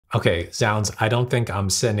Okay, Zounds, I don't think I'm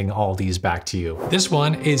sending all these back to you. This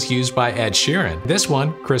one is used by Ed Sheeran. This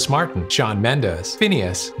one, Chris Martin, Shawn Mendes,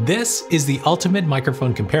 Phineas. This is the ultimate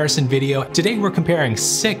microphone comparison video. Today we're comparing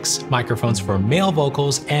 6 microphones for male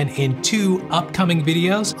vocals, and in 2 upcoming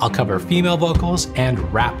videos, I'll cover female vocals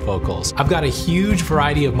and rap vocals. I've got a huge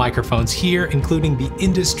variety of microphones here, including the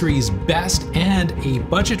industry's best and a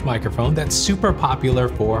budget microphone that's super popular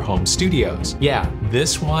for home studios. Yeah,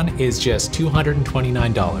 this one is just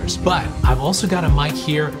 $229. But I've also got a mic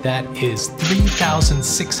here that is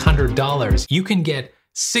 $3,600. You can get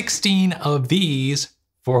 16 of these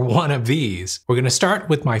for one of these. We're gonna start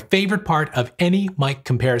with my favorite part of any mic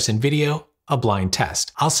comparison video, a blind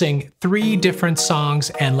test. I'll sing 3 different songs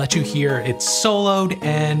and let you hear it soloed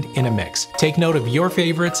and in a mix. Take note of your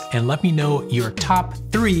favorites and let me know your top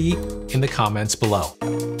 3 in the comments below.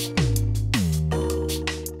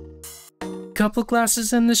 Couple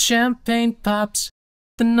glasses and the champagne pops.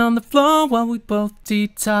 Then on the floor while we both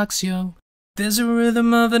detox, yo. There's a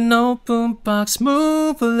rhythm of an old boombox.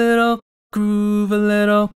 Move a little, groove a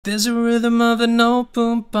little. There's a rhythm of an old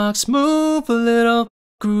boombox. Move a little,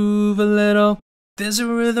 groove a little. There's a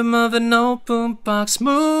rhythm of an old boombox.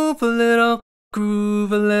 Move a little,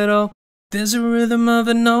 groove a little. There's a rhythm of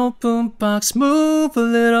an old boombox. Move a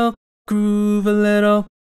little, groove a little.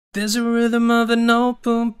 There's a rhythm of an old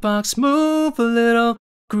boombox. Move a little,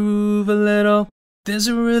 groove a little. There's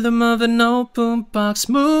a rhythm of an old boombox.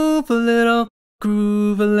 Move a little,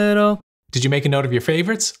 groove a little. Did you make a note of your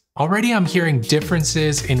favorites? Already I'm hearing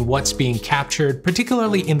differences in what's being captured,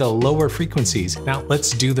 particularly in the lower frequencies. Now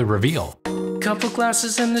let's do the reveal. Couple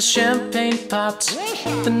glasses and the champagne pops.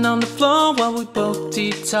 Then on the floor while we both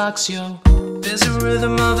detox, yo. There's a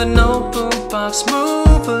rhythm of an old boombox.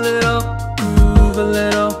 Move a little, groove a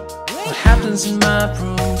little. What happens in my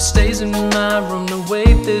room stays in my room. The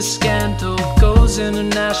way this scandal goes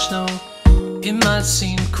international. It might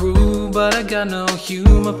seem cruel, but I got no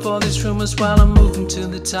humor for these rumors while I'm moving to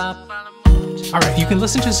the top. Alright, you can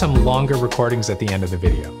listen to some longer recordings at the end of the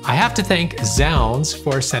video. I have to thank Zounds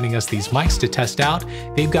for sending us these mics to test out.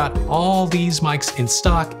 They've got all these mics in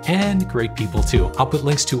stock and great people too. I'll put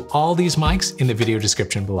links to all these mics in the video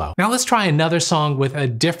description below. Now let's try another song with a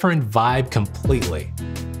different vibe completely.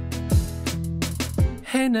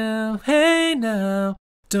 Hey now,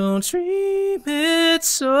 don't dream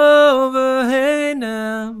it's over. Hey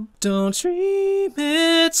now, don't dream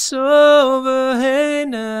it's over. Hey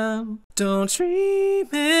now, don't dream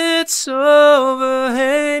it's over.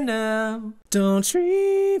 Hey now, don't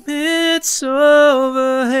dream it's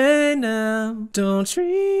over. Hey now, don't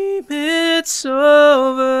dream it's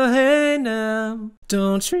over. Hey now,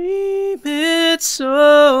 don't dream it's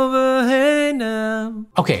over. Hey now.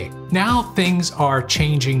 Okay, now things are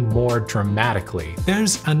changing more dramatically.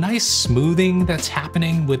 There's a nice smoothing that's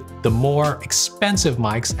happening with the more expensive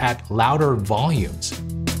mics at louder volumes.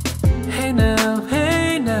 Hey now,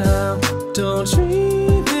 don't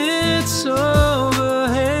dream it's over.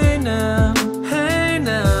 Hey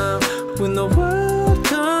now, when the world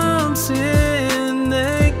comes in,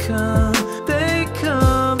 they come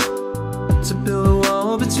to build a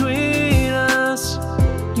wall between us.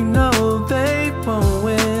 You know they won't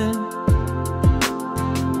win.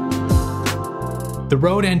 The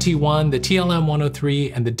Rode NT1, the TLM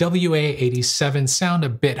 103, and the WA87 sound a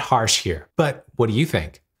bit harsh here, but what do you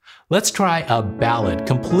think? Let's try a ballad,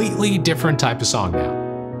 completely different type of song now.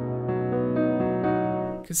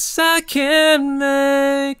 'Cause I can't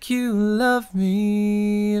make you love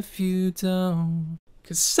me if you don't.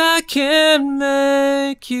 'Cause I can't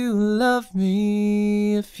make you love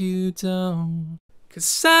me if you don't.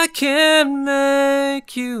 'Cause I can't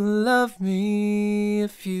make you love me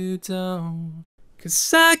if you don't.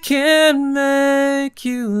 'Cause I can't make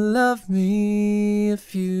you love me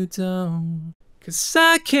if you don't. 'Cause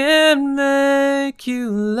I can't make you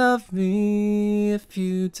love me if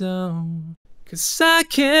you don't. 'Cause I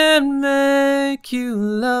can't make you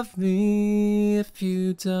love me if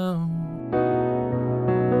you don't.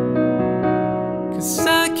 'Cause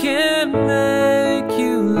I can't make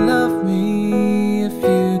you love me if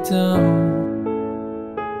you don't.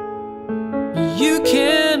 You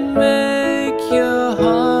can't make your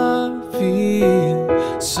heart feel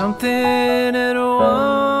something it won't.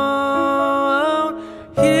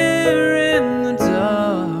 Here in the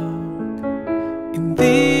dark, in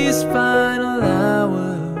these final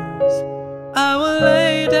hours, I will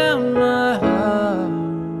lay down my heart,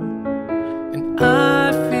 and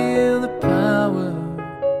I feel the power.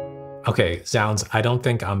 Okay, Zounds, I don't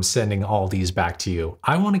think I'm sending all these back to you.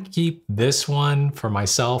 I want to keep this one for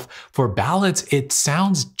myself. For ballads, it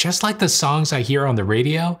sounds just like the songs I hear on the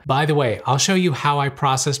radio. By the way, I'll show you how I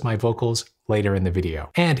process my vocals later in the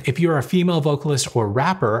video. And if you're a female vocalist or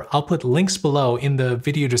rapper, I'll put links below in the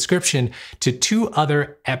video description to 2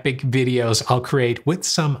 other epic videos I'll create with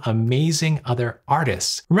some amazing other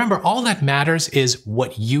artists. Remember, all that matters is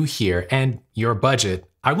what you hear and your budget.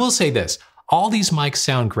 I will say this, all these mics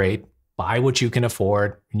sound great. Buy what you can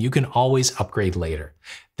afford, and you can always upgrade later.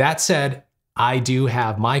 That said, I do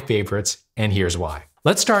have my favorites, and here's why.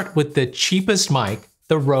 Let's start with the cheapest mic,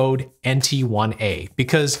 the Rode NT1A,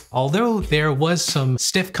 because although there was some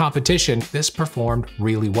stiff competition, this performed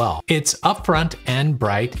really well. It's upfront and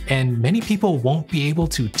bright, and many people won't be able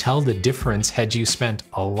to tell the difference had you spent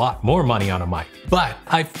a lot more money on a mic. But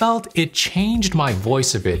I felt it changed my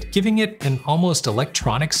voice a bit, giving it an almost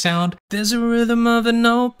electronic sound. There's a rhythm of an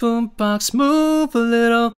old boombox, move a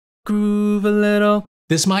little, groove a little.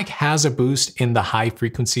 This mic has a boost in the high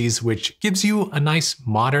frequencies, which gives you a nice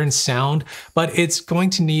modern sound, but it's going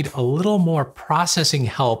to need a little more processing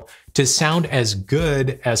help to sound as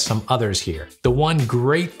good as some others here. The one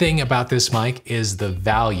great thing about this mic is the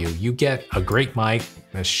value. You get a great mic,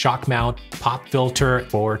 a shock mount, pop filter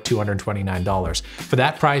for $229. For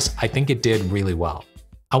that price, I think it did really well.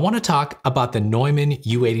 I want to talk about the Neumann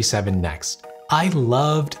U87 next. I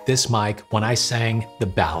loved this mic when I sang the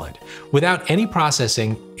ballad. Without any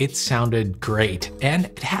processing, it sounded great, and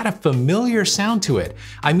it had a familiar sound to it.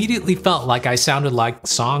 I immediately felt like I sounded like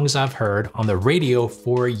songs I've heard on the radio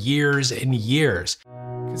for years and years.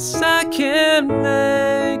 'Cause I can't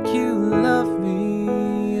make you love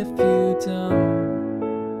me if you don't.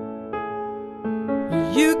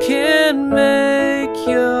 You can make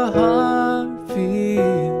your heart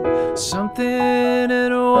feel something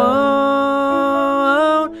it won't.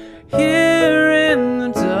 Here in the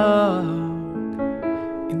dark,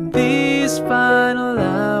 in these final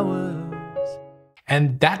hours.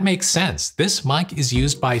 And that makes sense. This mic is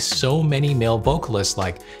used by so many male vocalists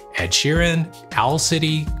like Ed Sheeran, Owl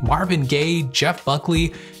City, Marvin Gaye, Jeff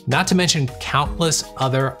Buckley, not to mention countless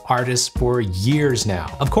other artists for years now.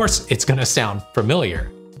 Of course, it's gonna sound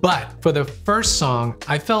familiar. But for the first song,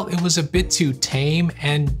 I felt it was a bit too tame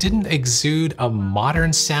and didn't exude a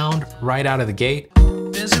modern sound right out of the gate.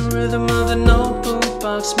 There's a rhythm of an old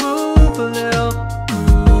boombox, move a little,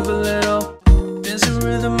 move a little. There's a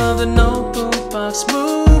rhythm of an old boombox,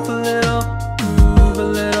 move a little, move a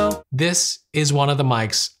little. This is one of the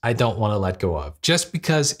mics I don't want to let go of, just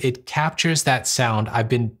because it captures that sound I've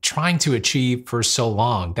been trying to achieve for so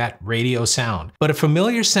long, that radio sound. But a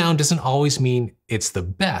familiar sound doesn't always mean it's the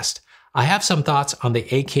best. I have some thoughts on the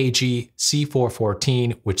AKG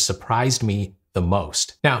C414, which surprised me the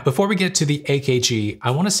most. Now, before we get to the AKG,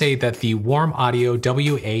 I want to say that the Warm Audio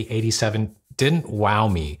WA87 didn't wow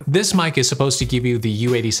me. This mic is supposed to give you the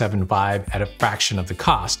U87 vibe at a fraction of the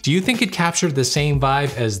cost. Do you think it captured the same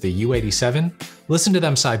vibe as the U87? Listen to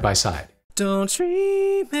them side by side. Don't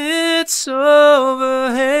dream it's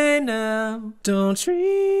over, hey now. Don't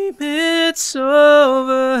dream it's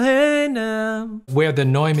over, hey now. Where the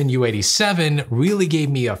Neumann U87 really gave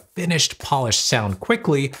me a finished, polished sound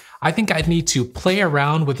quickly, I think I'd need to play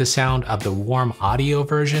around with the sound of the Warm Audio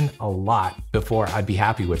version a lot before I'd be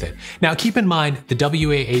happy with it. Now keep in mind, the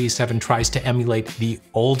WA87 tries to emulate the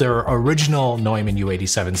older original Neumann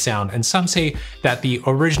U87 sound, and some say that the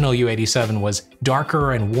original U87 was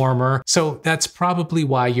darker and warmer, so that's probably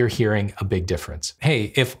why you're hearing a big difference.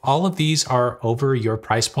 Hey, if all of these are over your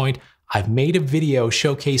price point, I've made a video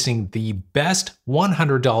showcasing the best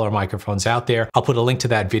 $100 microphones out there. I'll put a link to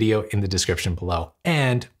that video in the description below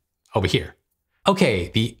and over here. Okay,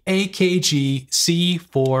 the AKG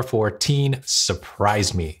C414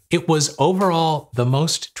 surprised me. It was overall the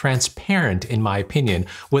most transparent in my opinion.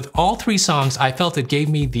 With all 3 songs, I felt it gave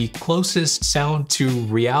me the closest sound to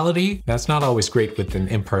reality. That's not always great with an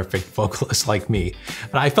imperfect vocalist like me,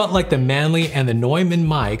 but I felt like the Manley and the Neumann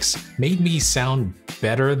mics made me sound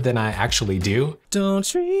better than I actually do. Don't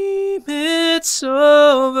dream it's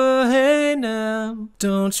over, hey now.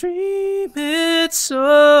 Don't dream it's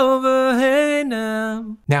over, hey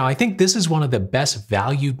now. Now, I think this is one of the best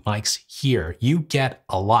value mics here. You get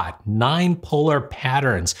a lot. 9 polar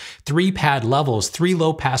patterns, 3 pad levels, 3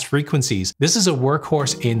 low pass frequencies. This is a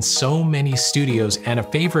workhorse in so many studios and a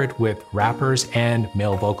favorite with rappers and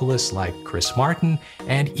male vocalists like Chris Martin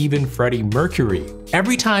and even Freddie Mercury.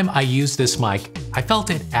 Every time I used this mic, I felt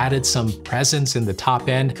it added some presence in the top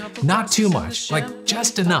end, not too much, like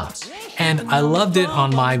just enough. And I loved it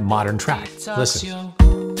on my modern track. Listen.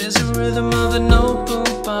 There's a rhythm of an old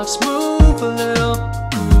boombox, move a little,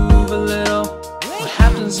 move move a little. What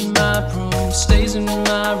happens in my room stays in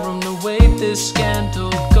my room. The way this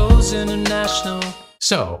scandal goes international.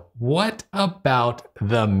 So, what about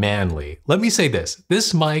the Manley? Let me say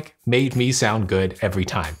this mic made me sound good every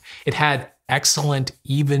time. It had excellent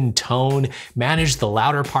even tone, managed the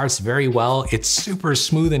louder parts very well, it's super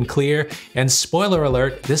smooth and clear, and spoiler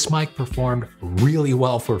alert, this mic performed really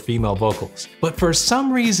well for female vocals. But for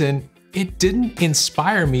some reason, it didn't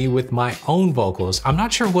inspire me with my own vocals. I'm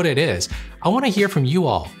not sure what it is. I want to hear from you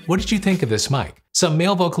all. What did you think of this mic? Some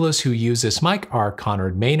male vocalists who use this mic are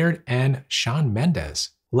Conrad Maynard and Shawn Mendes.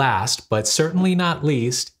 Last, but certainly not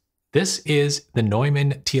least, this is the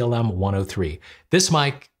Neumann TLM 103. This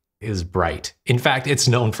mic is bright. In fact, it's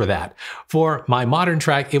known for that. For my modern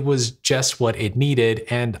track, it was just what it needed,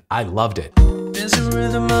 and I loved it. There's a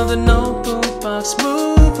rhythm of the no boombox,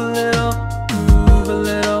 move a little, move a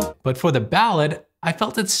little. But for the ballad, I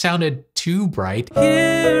felt it sounded too bright.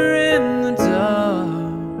 Here in the dark,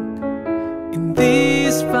 in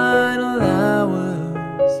these final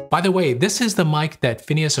hours. By the way, this is the mic that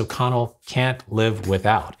Phineas O'Connell can't live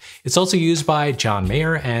without. It's also used by John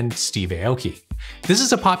Mayer and Steve Aoki. This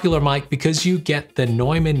is a popular mic because you get the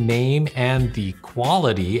Neumann name and the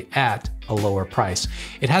quality at a lower price.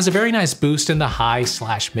 It has a very nice boost in the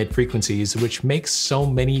high/mid frequencies, which makes so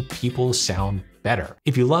many people sound better.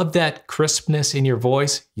 If you love that crispness in your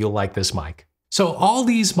voice, you'll like this mic. So all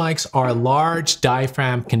these mics are large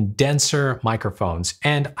diaphragm condenser microphones,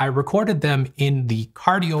 and I recorded them in the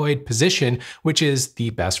cardioid position, which is the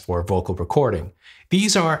best for vocal recording.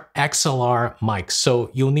 These are XLR mics, so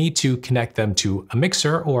you'll need to connect them to a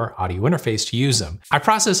mixer or audio interface to use them. I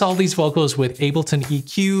process all these vocals with Ableton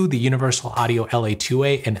EQ, the Universal Audio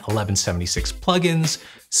LA2A and 1176 plugins,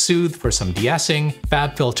 Soothe for some de-essing,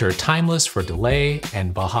 FabFilter Timeless for delay,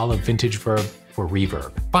 and Valhalla Vintage Verb for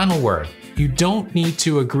reverb. Final word, you don't need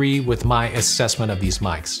to agree with my assessment of these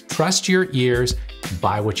mics. Trust your ears,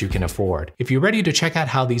 buy what you can afford. If you're ready to check out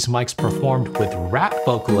how these mics performed with rap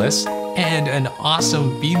vocalists and an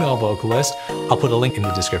awesome female vocalist, I'll put a link in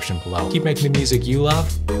the description below. Keep making the music you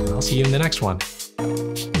love, and I'll see you in the next one.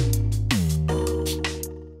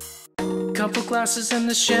 Couple glasses and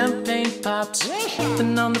the champagne pops,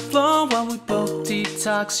 then on the floor while we both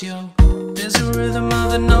detox, yo. There's a rhythm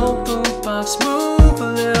of the no boombox, move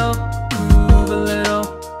a little, move a little.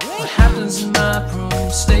 What happens in my room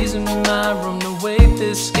stays in my room. The way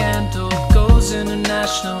this scandal goes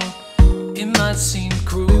international. It might seem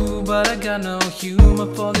cruel, but I got no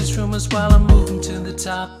humor for these rumors while I'm moving to the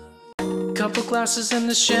top. Couple glasses and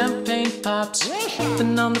the champagne pops,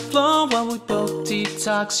 then on the floor while we both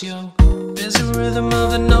detox, yo. There's a rhythm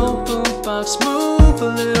of the no boombox, move a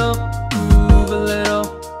little, move a little.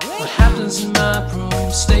 What happens in my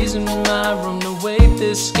room stays in my room. The way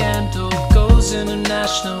this scandal goes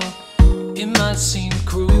international. It might seem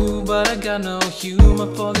cruel, but I got no humor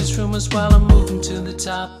for these rumors while I'm moving to the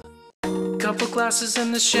top. Couple glasses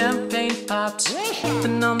and the champagne pops,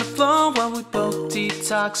 then on the floor while we both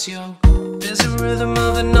detox, yo. There's a rhythm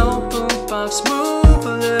of the no boombox, move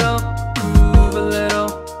a little, move a little.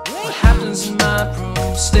 What happens in my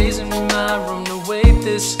room stays in my room. The way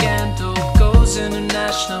this scandal goes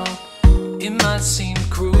international. It might seem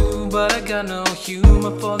cruel, but I got no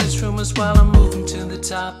humor for these rumors while I'm moving to the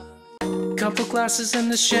top. Couple glasses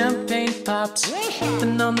and the champagne pops,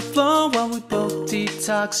 then on the floor while we both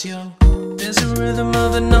detox, yo. There's a rhythm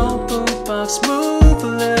of the no boombox, move a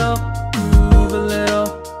little, move a little.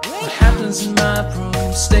 What happens in my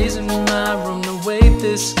room stays in my room. The way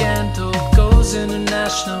this scandal goes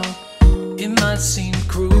international. It might seem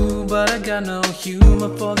cruel, but I got no humor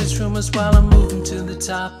for these rumors while I'm moving to the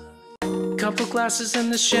top. Couple glasses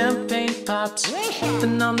and the champagne pops,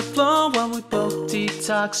 then on the floor while we both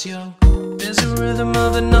detox, yo. There's a rhythm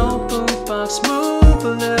of the no boombox, move a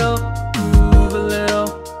little, move a little.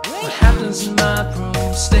 What happens in my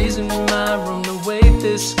room stays in my room. The way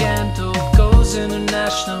this scandal goes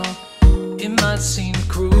international. It might seem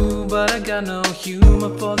cruel, but I got no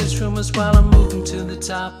humor for these rumors while I'm moving to the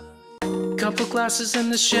top. Couple glasses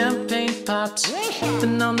and the champagne pops,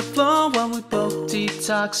 then on the floor while we both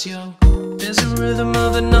detox, yo. There's a rhythm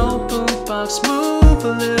of the no boombox, move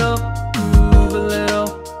a little, move a little.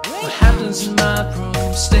 What happens in my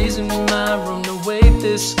room stays in my room. The way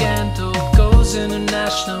this scandal goes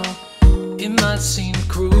international. It might seem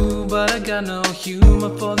cruel, but I got no humor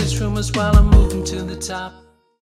for these rumors while I'm moving to the top.